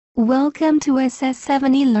Welcome to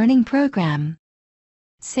SS7 e-learning program.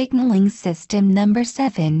 Signaling System Number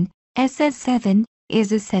 7, SS7,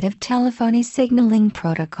 is a set of telephony signaling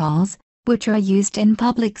protocols, which are used in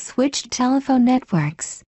public switched telephone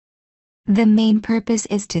networks. The main purpose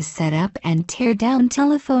is to set up and tear down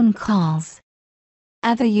telephone calls.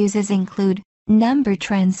 Other uses include number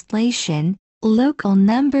translation, local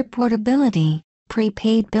number portability,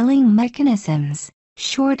 prepaid billing mechanisms,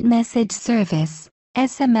 short message service,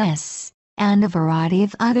 SMS, and a variety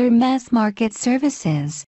of other mass-market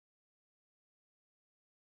services.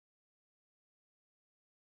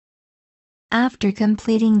 After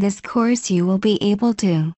completing this course, you will be able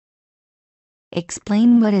to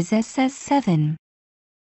explain what is SS7,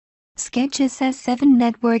 sketch SS7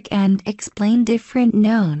 network and explain different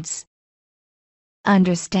nodes,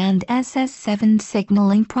 understand SS7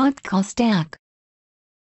 signaling protocol stack,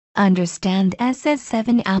 understand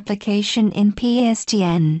SS7 application in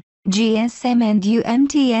PSTN, GSM and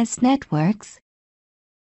UMTS networks,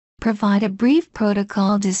 provide a brief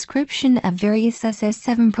protocol description of various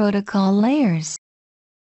SS7 protocol layers.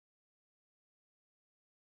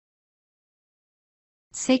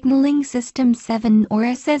 Signaling System 7 or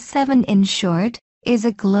SS7 in short, is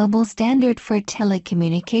a global standard for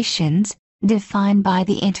telecommunications, defined by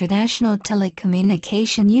the International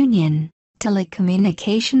Telecommunication Union,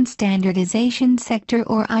 Telecommunication Standardization Sector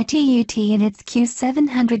or ITU-T in its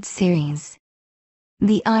Q700 series.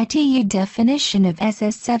 The ITU definition of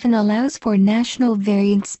SS7 allows for national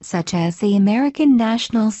variants such as the American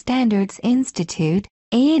National Standards Institute,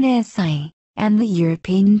 ANSI, and the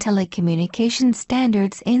European Telecommunication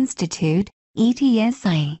Standards Institute,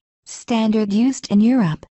 ETSI, standard used in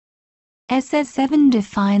Europe. SS7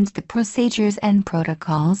 defines the procedures and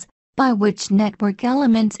protocols by which network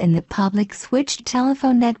elements in the public switched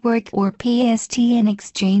telephone network or PSTN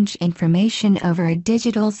exchange information over a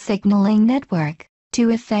digital signaling network to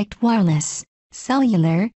effect wireless,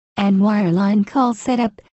 cellular, and wireline call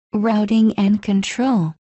setup, routing and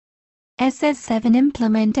control. SS7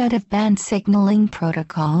 implement out-of-band signaling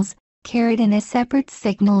protocols, carried in a separate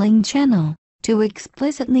signaling channel, to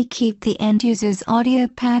explicitly keep the end-user's audio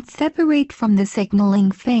path separate from the signaling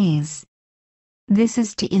phase. This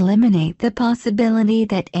is to eliminate the possibility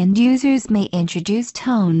that end-users may introduce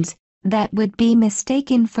tones that would be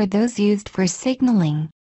mistaken for those used for signaling.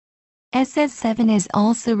 SS7 is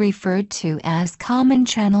also referred to as Common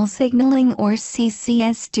Channel Signaling or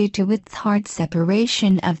CCS due to its hard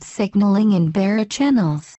separation of signaling in bearer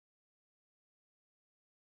channels.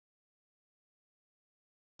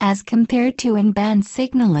 As compared to in-band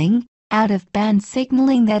signaling, out-of-band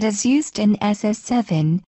signaling that is used in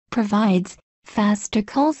SS7 provides faster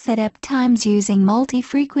call setup times using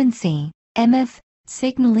multi-frequency (MF)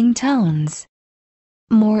 signaling tones,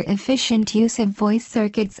 more efficient use of voice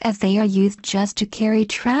circuits as they are used just to carry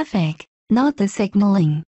traffic, not the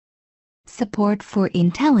signaling. Support for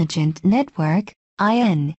intelligent network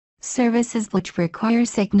 (IN) services which require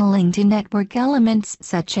signaling to network elements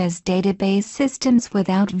such as database systems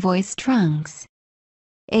without voice trunks.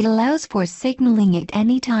 It allows for signaling at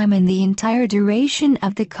any time in the entire duration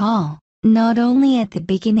of the call, not only at the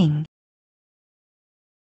beginning.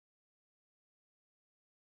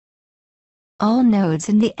 All nodes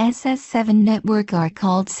in the SS7 network are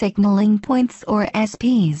called signaling points or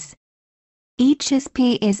SPs. Each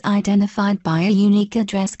SP is identified by a unique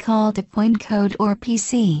address called a point code or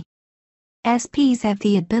PC. SPs have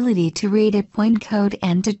the ability to read a point code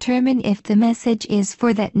and determine if the message is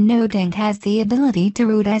for that node and has the ability to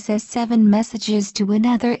route SS7 messages to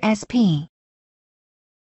another SP.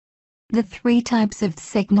 The three types of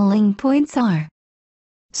signaling points are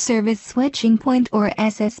Service Switching Point or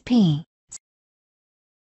SSP,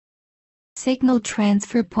 Signal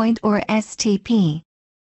Transfer Point or STP,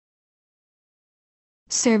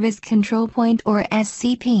 Service Control Point or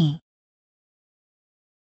SCP.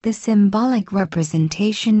 The symbolic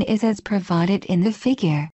representation is as provided in the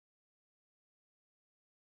figure.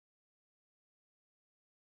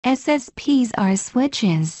 SSPs are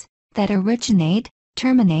switches that originate,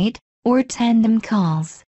 terminate, or tandem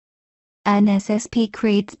calls. An SSP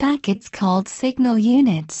creates packets called signal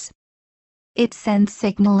units. It sends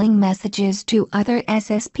signaling messages to other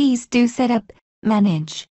SSPs to set up,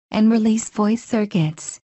 manage, and release voice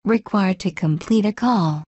circuits required to complete a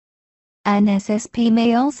call. An SSP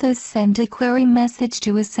may also send a query message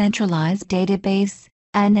to a centralized database,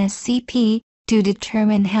 an SCP, to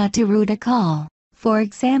determine how to route a call, for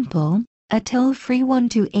example, a toll-free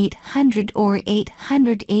 1-800 or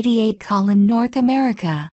 888 call in North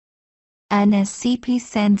America. An SCP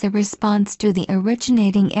sends a response to the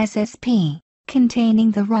originating SSP,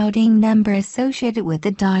 containing the routing number associated with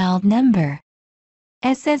the dialed number.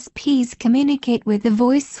 SSPs communicate with the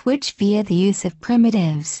voice switch via the use of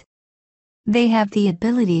primitives. They have the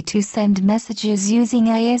ability to send messages using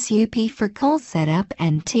ISUP for call setup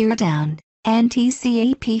and teardown, and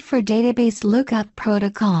TCAP for database lookup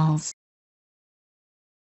protocols.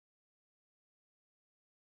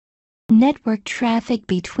 Network traffic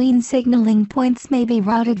between signaling points may be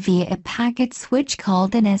routed via a packet switch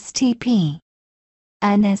called an STP.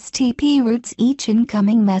 An STP routes each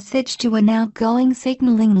incoming message to an outgoing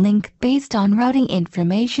signaling link based on routing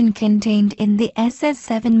information contained in the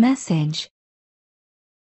SS7 message.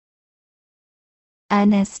 An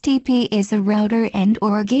STP is a router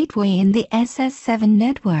and/or a gateway in the SS7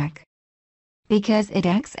 network. Because it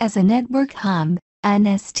acts as a network hub, an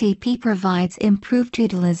STP provides improved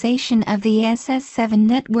utilization of the SS7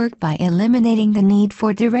 network by eliminating the need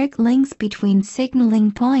for direct links between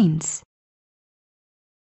signaling points.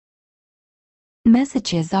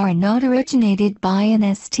 Messages are not originated by an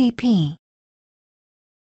STP.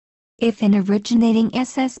 If an originating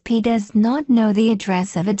SSP does not know the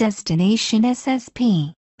address of a destination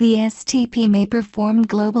SSP, the STP may perform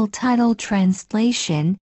global title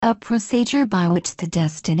translation, a procedure by which the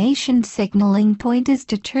destination signaling point is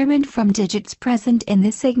determined from digits present in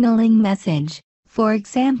the signaling message, for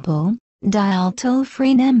example, dial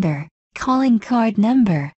toll-free number, calling card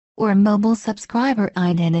number, or mobile subscriber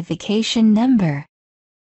identification number.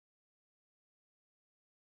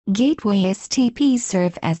 Gateway STPs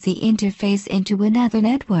serve as the interface into another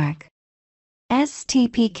network.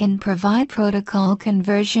 STP can provide protocol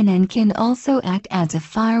conversion and can also act as a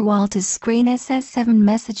firewall to screen SS7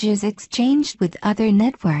 messages exchanged with other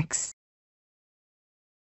networks.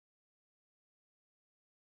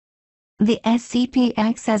 The SCP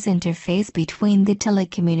acts as interface between the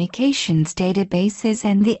telecommunications databases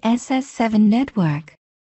and the SS7 network.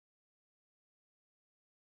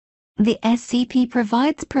 The SCP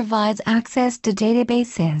provides access to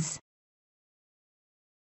databases.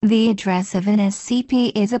 The address of an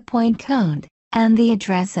SCP is a point code, and the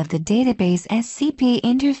address of the database SCP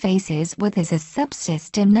interfaces with is a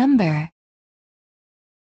subsystem number.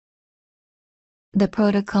 The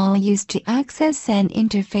protocol used to access and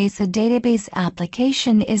interface a database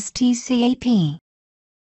application is TCAP.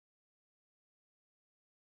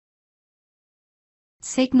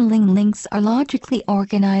 Signaling links are logically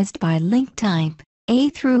organized by link type, A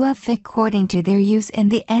through F according to their use in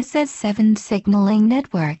the SS7 signaling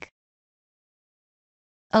network.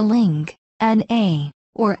 A link, an A,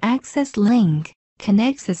 or access link,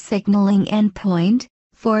 connects a signaling endpoint,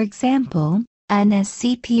 for example, an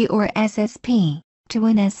SCP or SSP, to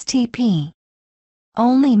an STP.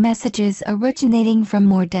 Only messages originating from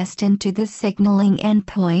or destined to the signaling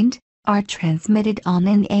endpoint are transmitted on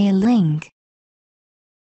an A link.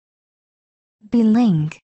 B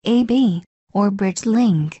link, AB, or bridge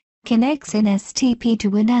link, connects an STP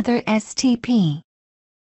to another STP.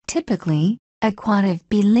 Typically, a quad of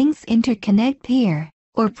B links interconnect peer,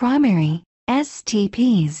 or primary,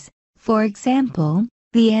 STPs, for example,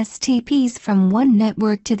 the STPs from one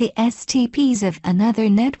network to the STPs of another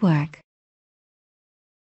network.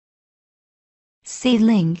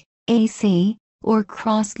 C-link, AC, or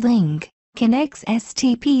cross-link, connects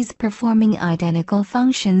STPs performing identical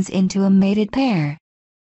functions into a mated pair.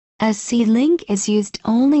 A C-link is used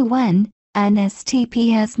only when an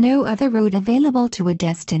STP has no other route available to a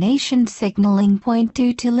destination signaling point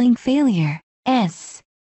due to link failure. S.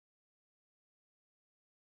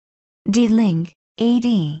 D-link,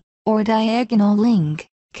 AD, or diagonal link,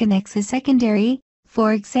 connects a secondary,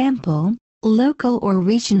 for example, local or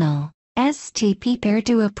regional, STP pair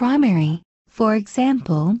to a primary, for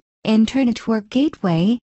example, Internetwork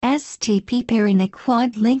Gateway, STP pair in a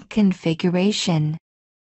quad link configuration.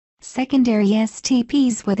 Secondary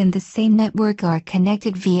STPs within the same network are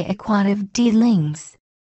connected via a quad of D-links.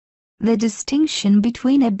 The distinction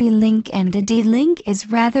between a B-link and a D-link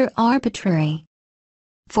is rather arbitrary.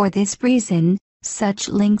 For this reason, such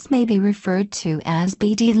links may be referred to as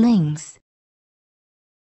BD links.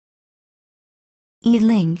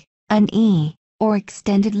 E-link, an E, or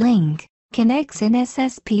extended link, connects an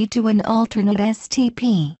SSP to an alternate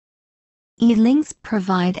STP. E-links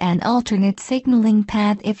provide an alternate signaling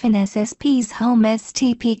path if an SSP's home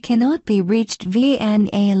STP cannot be reached via an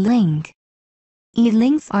A-link.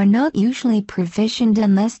 E-links are not usually provisioned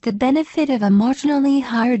unless the benefit of a marginally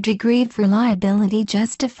higher degree of reliability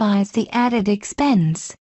justifies the added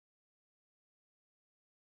expense.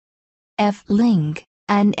 F-link,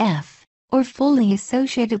 an F, or fully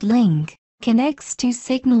associated link, connects two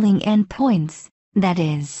signaling endpoints, that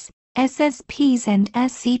is, SSPs and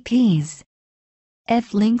SCPs.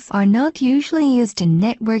 F-links are not usually used in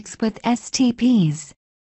networks with STPs.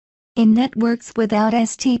 In networks without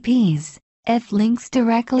STPs, F-links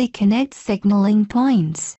directly connect signaling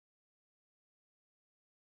points.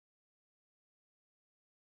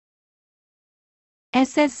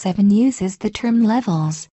 SS7 uses the term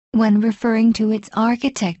levels when referring to its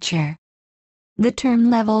architecture. The term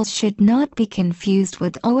levels should not be confused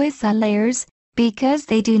with OSI layers, because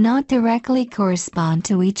they do not directly correspond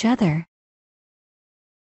to each other.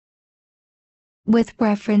 With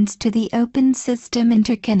reference to the Open System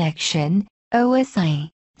Interconnection, OSI,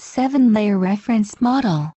 7-layer reference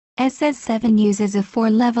model, SS7 uses a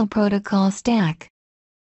 4-level protocol stack.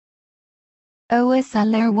 OSI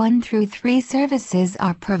Layer 1 through 3 services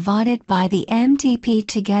are provided by the MTP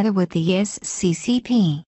together with the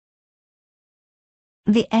SCCP.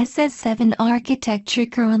 The SS7 architecture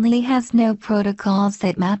currently has no protocols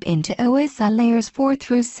that map into OSI layers 4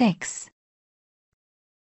 through 6.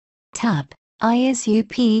 TAP,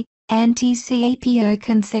 ISUP, and TCAP are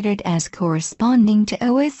considered as corresponding to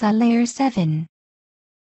OSI layer 7.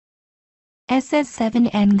 SS7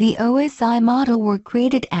 and the OSI model were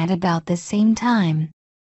created at about the same time.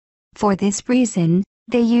 For this reason,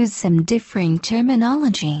 they use some differing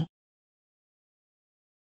terminology.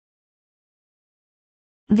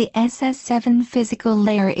 The SS7 physical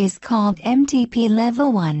layer is called MTP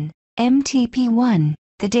Level 1, MTP1,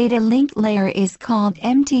 the data link layer is called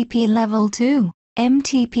MTP Level 2,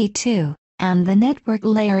 MTP2, and the network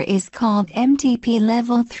layer is called MTP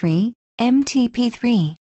Level 3,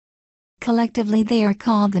 MTP3. Collectively they are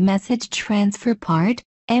called the message transfer part,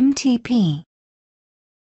 MTP.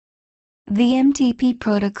 The MTP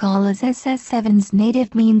protocol is SS7's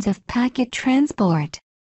native means of packet transport.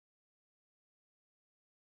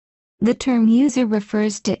 The term user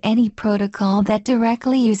refers to any protocol that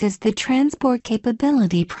directly uses the transport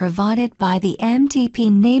capability provided by the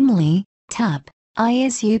MTP, namely, TAP,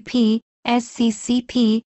 ISUP,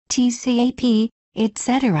 SCCP, TCAP,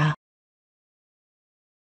 etc.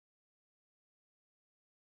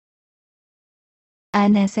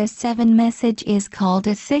 An SS7 message is called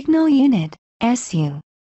a signal unit, SU.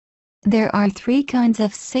 There are 3 kinds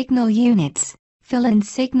of signal units: fill-in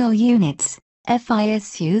signal units,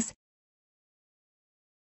 FISUs,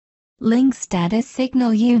 link status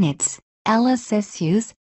signal units,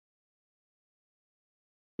 LSSUs,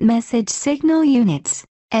 message signal units,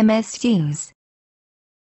 MSUs.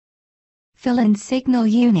 Fill-in signal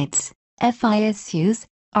units, FISUs,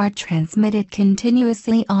 are transmitted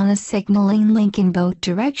continuously on a signaling link in both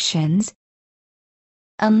directions,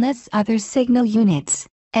 unless other signal units,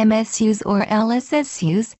 MSUs or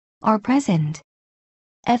LSSUs, are present.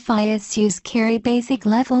 FISUs carry basic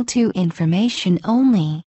level 2 information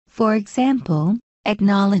only, for example,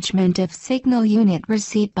 acknowledgement of signal unit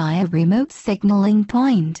received by a remote signaling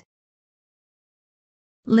point.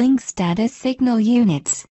 Link status signal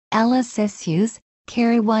units, LSSUs,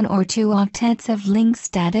 carry 1 or 2 octets of link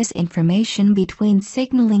status information between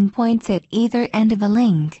signaling points at either end of a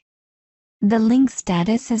link. The link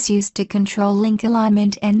status is used to control link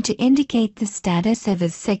alignment and to indicate the status of a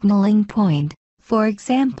signaling point, for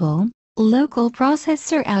example, local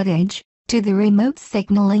processor outage, to the remote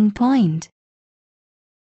signaling point.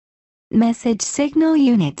 Message signal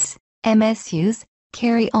units, MSUs,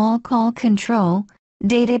 carry all call control,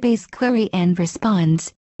 database query and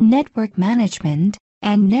response, network management,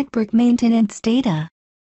 and network maintenance data.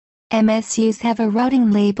 MSUs have a routing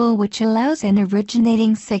label which allows an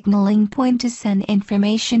originating signaling point to send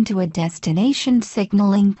information to a destination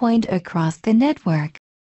signaling point across the network.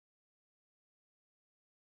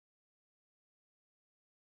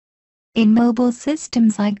 In mobile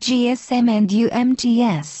systems like GSM and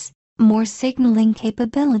UMTS, more signaling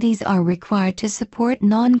capabilities are required to support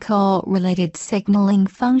non-call related signaling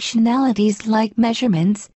functionalities like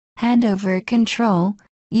measurements, handover control,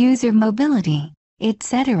 user mobility,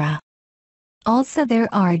 etc. Also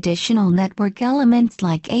there are additional network elements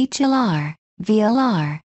like HLR,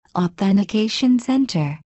 VLR, Authentication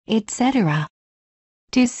Center, etc.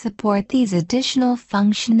 To support these additional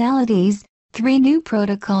functionalities, 3 new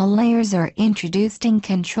protocol layers are introduced in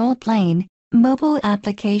control plane: Mobile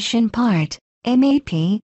Application Part,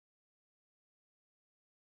 MAP,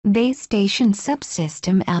 Base Station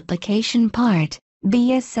Subsystem Application Part,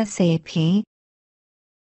 BSSAP,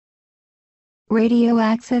 Radio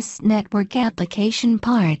Access Network Application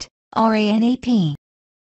Part, RANAP.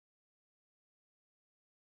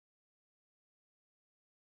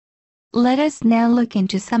 Let us now look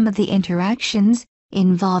into some of the interactions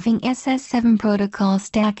involving SS7 protocol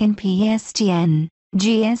stack and PSTN,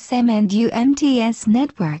 GSM and UMTS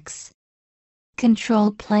networks. control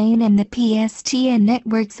plane in the PSTN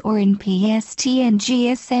networks or in PSTN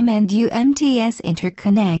GSM and UMTS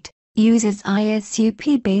interconnect, uses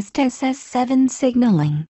ISUP-based SS7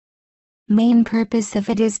 signaling. Main purpose of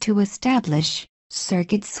it is to establish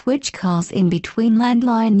circuit switch calls in between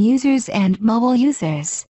landline users and mobile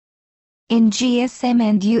users. In GSM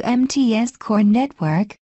and UMTS core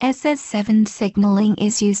network, SS7 signaling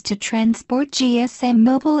is used to transport GSM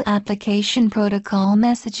mobile application protocol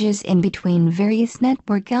messages in between various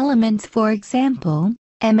network elements, for example,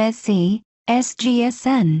 MSC,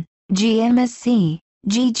 SGSN, GMSC,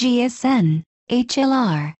 GGSN,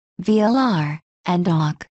 HLR, VLR, and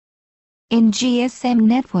OC. In GSM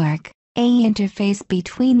network, a interface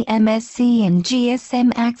between MSC and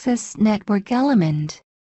GSM access network element.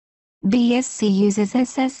 BSC uses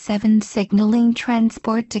SS7 signaling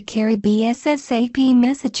transport to carry BSSAP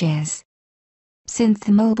messages. Since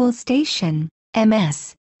the mobile station,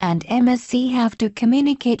 MS, and MSC have to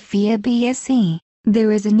communicate via BSC,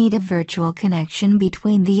 there is a need of virtual connection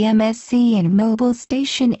between the MSC and mobile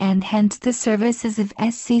station, and hence the services of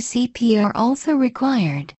SCCP are also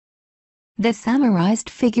required. The summarized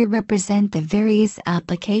figure represent the various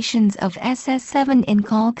applications of SS7 in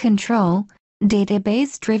call control,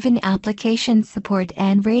 database-driven application support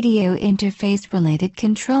and radio interface-related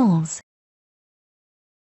controls.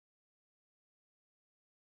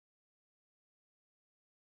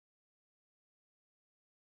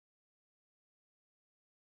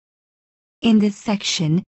 In this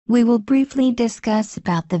section, we will briefly discuss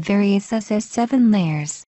about the various SS7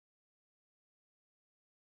 layers.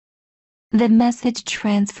 The message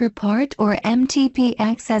transfer part or MTP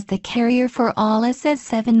acts as the carrier for all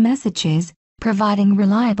SS7 messages, providing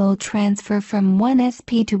reliable transfer from one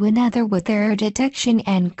SP to another with error detection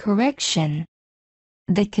and correction.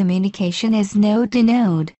 The communication is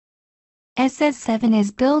node-to-node. SS7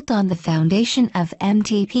 is built on the foundation of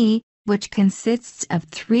MTP, which consists of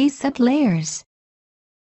 3 sublayers.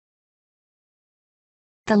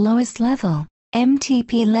 The lowest level,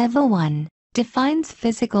 MTP Level 1, defines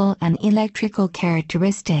physical and electrical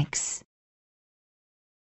characteristics.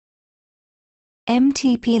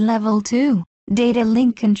 MTP Level 2, data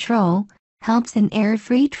link control, helps in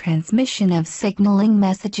error-free transmission of signaling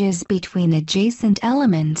messages between adjacent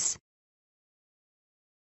elements.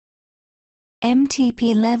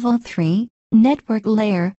 MTP Level 3, network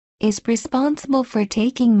layer, is responsible for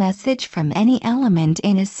taking message from any element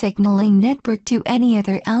in a signaling network to any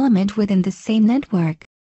other element within the same network.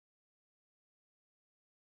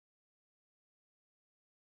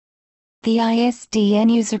 The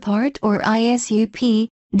ISDN user part or ISUP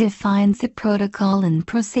defines the protocol and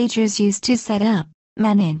procedures used to set up,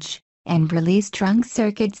 manage, and release trunk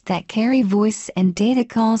circuits that carry voice and data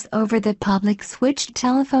calls over the public switched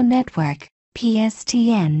telephone network,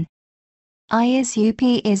 PSTN.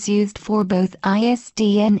 ISUP is used for both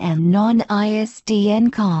ISDN and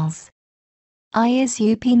non-ISDN calls.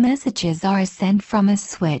 ISUP messages are sent from a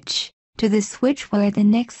switch to the switch where the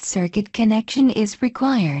next circuit connection is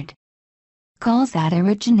required. Calls that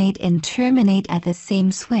originate and terminate at the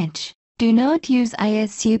same switch do not use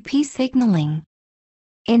ISUP signaling.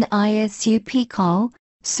 In ISUP call,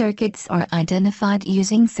 circuits are identified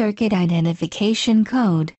using Circuit Identification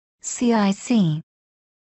Code, CIC.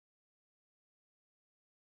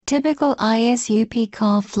 Typical ISUP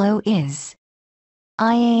call flow is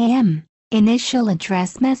IAM, initial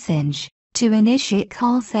address message, to initiate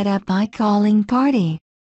call setup by calling party.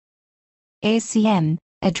 ACM,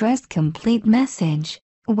 address complete message,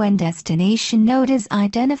 when destination node is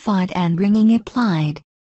identified and ringing applied.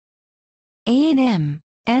 ANM,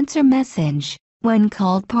 answer message, when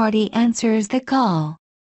called party answers the call.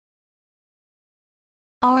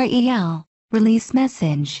 REL, release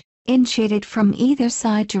message, initiated from either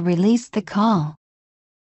side to release the call.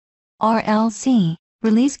 RLC,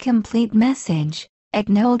 release complete message,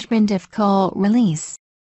 acknowledgement of call release.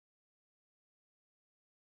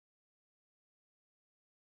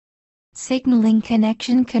 Signaling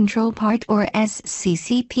Connection Control Part or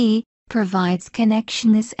SCCP provides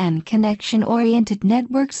connectionless and connection-oriented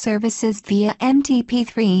network services via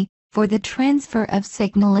MTP3 for the transfer of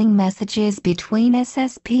signaling messages between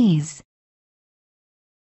SSPs.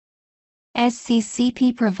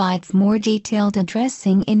 SCCP provides more detailed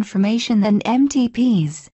addressing information than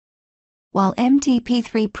MTPs. While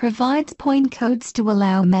MTP3 provides point codes to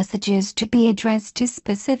allow messages to be addressed to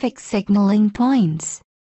specific signaling points.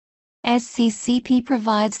 SCCP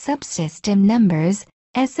provides subsystem numbers,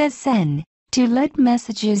 SSN, to let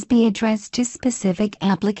messages be addressed to specific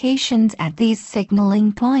applications at these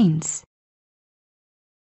signaling points.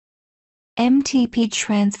 MTP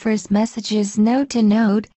transfers messages node to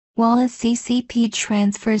node, while SCCP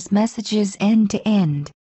transfers messages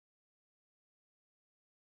end-to-end.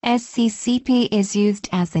 SCCP is used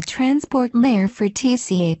as the transport layer for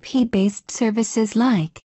TCAP-based services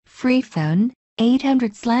like free phone,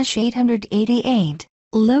 800/888,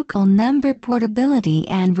 local number portability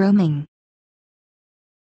and roaming.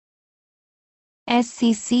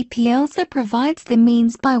 SCCP also provides the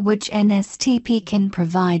means by which an STP can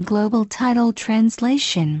provide global title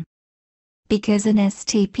translation. Because an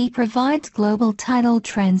STP provides global title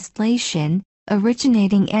translation,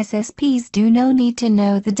 originating SSPs do not need to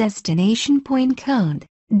know the destination point code,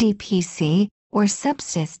 DPC, or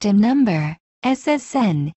subsystem number,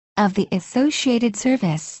 SSN, of the associated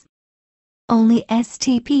service. Only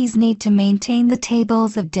STPs need to maintain the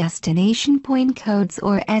tables of destination point codes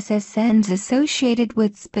or SSNs associated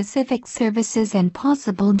with specific services and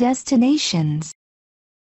possible destinations.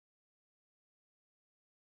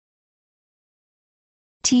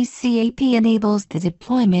 TCAP enables the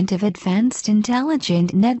deployment of advanced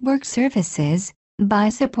intelligent network services by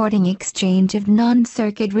supporting exchange of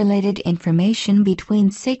non-circuit-related information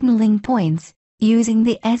between signaling points, using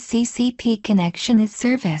the SCCP connection as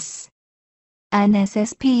service. An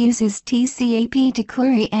SSP uses TCAP to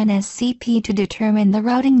query an SCP to determine the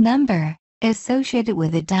routing number associated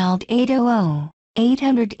with a dialed 800,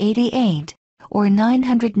 888, or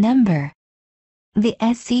 900 number. The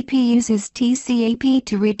SCP uses TCAP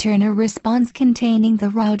to return a response containing the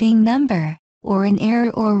routing number, or an error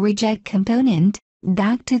or reject component,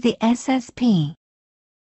 back to the SSP.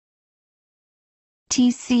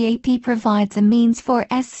 TCAP provides a means for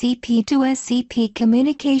SCP to SCP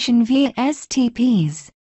communication via STPs.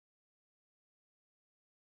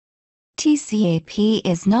 TCAP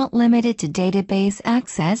is not limited to database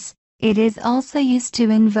access, it is also used to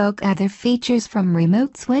invoke other features from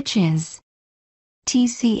remote switches.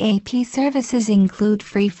 TCAP services include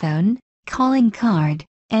free phone, calling card,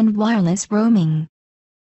 and wireless roaming.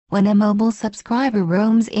 When a mobile subscriber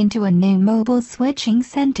roams into a new mobile switching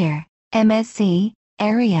center, MSC,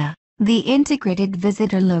 area, the Integrated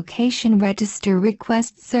Visitor Location Register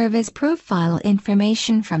requests service profile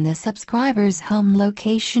information from the subscriber's home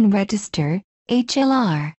location register,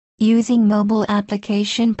 HLR, using Mobile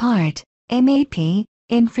Application Part, MAP,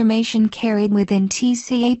 information carried within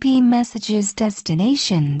TCAP messages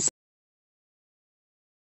destinations.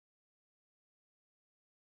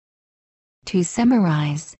 To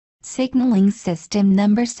summarize, Signaling System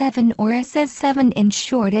Number 7 or SS7 in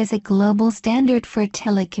short is a global standard for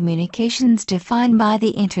telecommunications defined by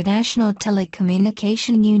the International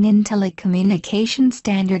Telecommunication Union Telecommunication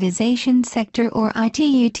Standardization Sector or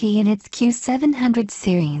ITUT in its Q700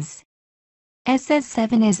 series.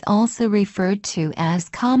 SS7 is also referred to as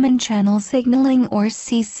Common Channel Signaling or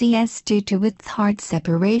CCS due to its hard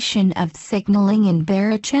separation of signaling in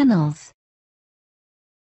bearer channels.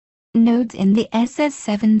 Nodes in the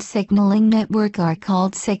SS7 signaling network are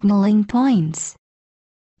called signaling points.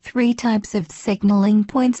 Three types of signaling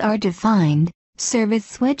points are defined: Service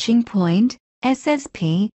Switching Point,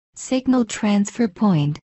 SSP, Signal Transfer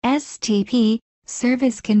Point, STP,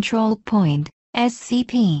 Service Control Point,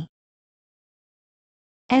 SCP.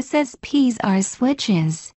 SSPs are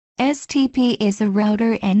switches, STP is a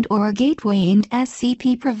router and/or gateway, and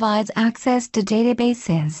SCP provides access to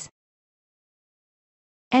databases.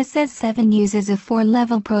 SS7 uses a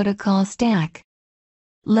 4-level protocol stack.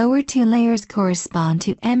 Lower two layers correspond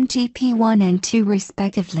to MTP1 and 2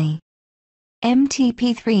 respectively.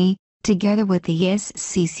 MTP3, together with the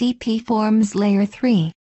SCCP, forms Layer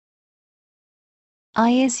 3.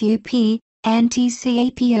 ISUP and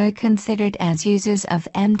TCAP are considered as users of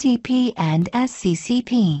MTP and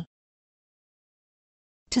SCCP.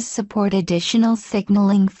 To support additional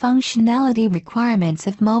signaling functionality requirements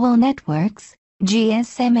of mobile networks,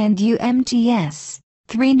 GSM and UMTS,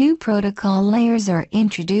 3 new protocol layers are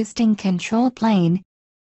introduced in control plane: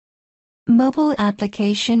 Mobile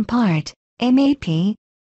Application Part, MAP,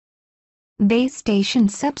 Base Station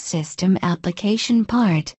Subsystem Application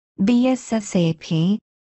Part, BSSAP,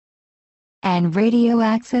 and Radio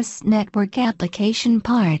Access Network Application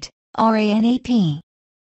Part, RANAP.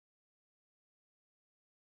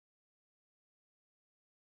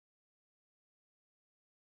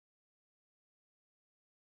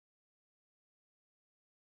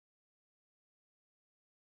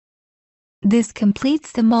 This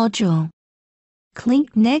completes the module.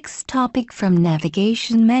 Click Next Topic from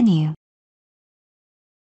navigation menu.